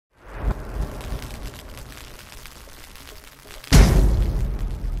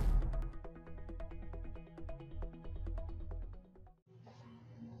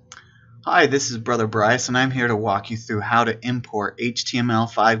Hi, this is Brother Bryce, and I'm here to walk you through how to import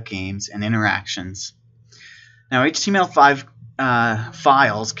HTML5 games and interactions. Now, HTML5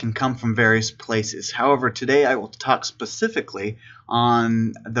 files can come from various places. However, today I will talk specifically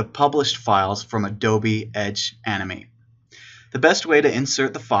on the published files from Adobe Edge Animate. The best way to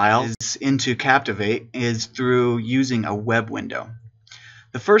insert the files into Captivate is through using a web window.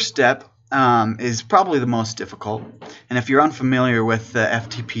 The first step is probably the most difficult, and if you're unfamiliar with the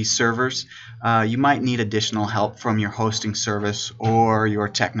FTP servers, you might need additional help from your hosting service or your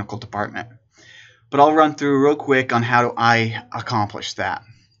technical department. But I'll run through real quick on how I accomplish that.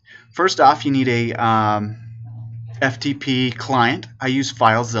 First off, you need a FTP client. I use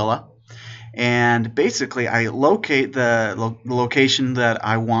FileZilla, and basically I locate the location that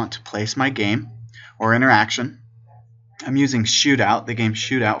I want to place my game or interaction. I'm using Shootout, the game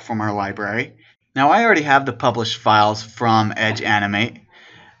Shootout from our library. Now I already have the published files from Edge Animate,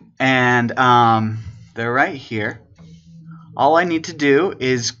 and they're right here. All I need to do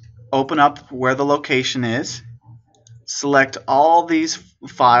is open up where the location is, select all these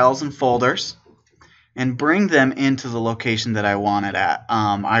files and folders, and bring them into the location that I want it at.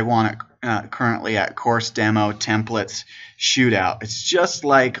 I want it currently at Course Demo Templates Shootout. It's just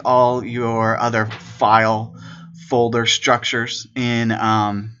like all your other file folder structures in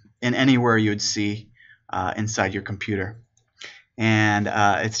anywhere you would see inside your computer, and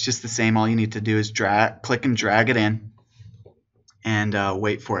it's just the same. All you need to do is click and drag it in and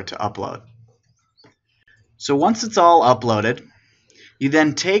wait for it to upload. So once it's all uploaded, you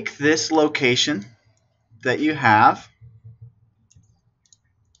then take this location that you have,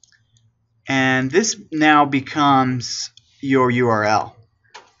 and this now becomes your URL.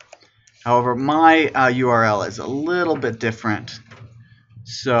 However, my URL is a little bit different,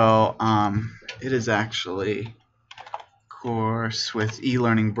 so it is actually course with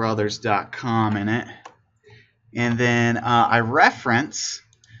elearningbrothers.com in it, and then I reference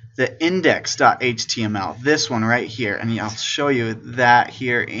the index.html, this one right here, and I'll show you that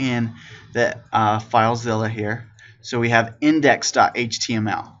here in the FileZilla here. So we have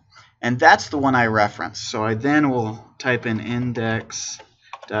index.html, and that's the one I reference. So I then will type in index.html,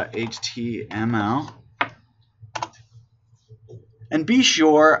 and be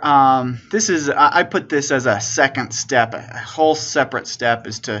sure I put this as a second step. A whole separate step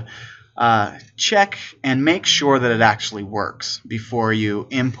is to check and make sure that it actually works before you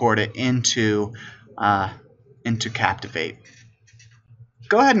import it into Captivate.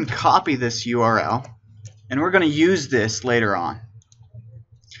 Go ahead and copy this URL, and we're going to use this later on.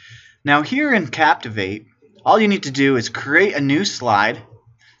 Now here in Captivate, all you need to do is create a new slide.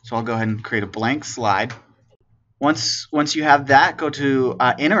 So I'll go ahead and create a blank slide. Once you have that, go to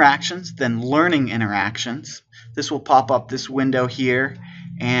Interactions, then Learning Interactions. This will pop up this window here,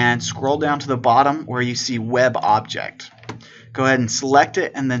 and scroll down to the bottom where you see Web Object. Go ahead and select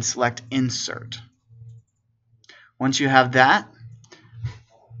it, and then select Insert. Once you have that,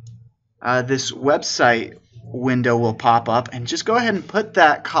 this website window will pop up, and just go ahead and put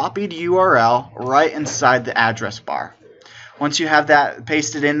that copied URL right inside the address bar. Once you have that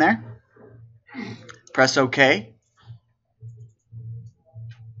pasted in there, press OK.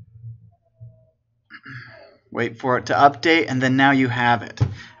 Wait for it to update, and then now you have it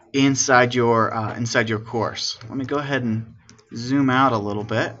inside your course. Let me go ahead and zoom out a little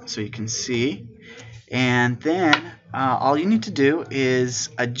bit so you can see, and then all you need to do is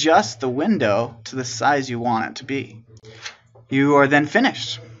adjust the window to the size you want it to be. You are then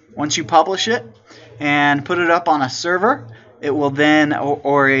finished. Once you publish it and put it up on a server, it will then,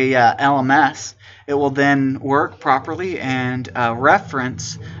 or a LMS, it will then work properly and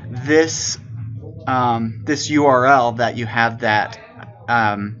reference this this URL that you have that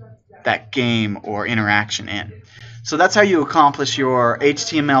game or interaction in. So that's how you accomplish your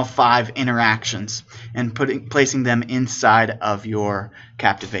HTML5 interactions and placing them inside of your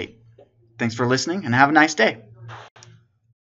Captivate. Thanks for listening, and have a nice day.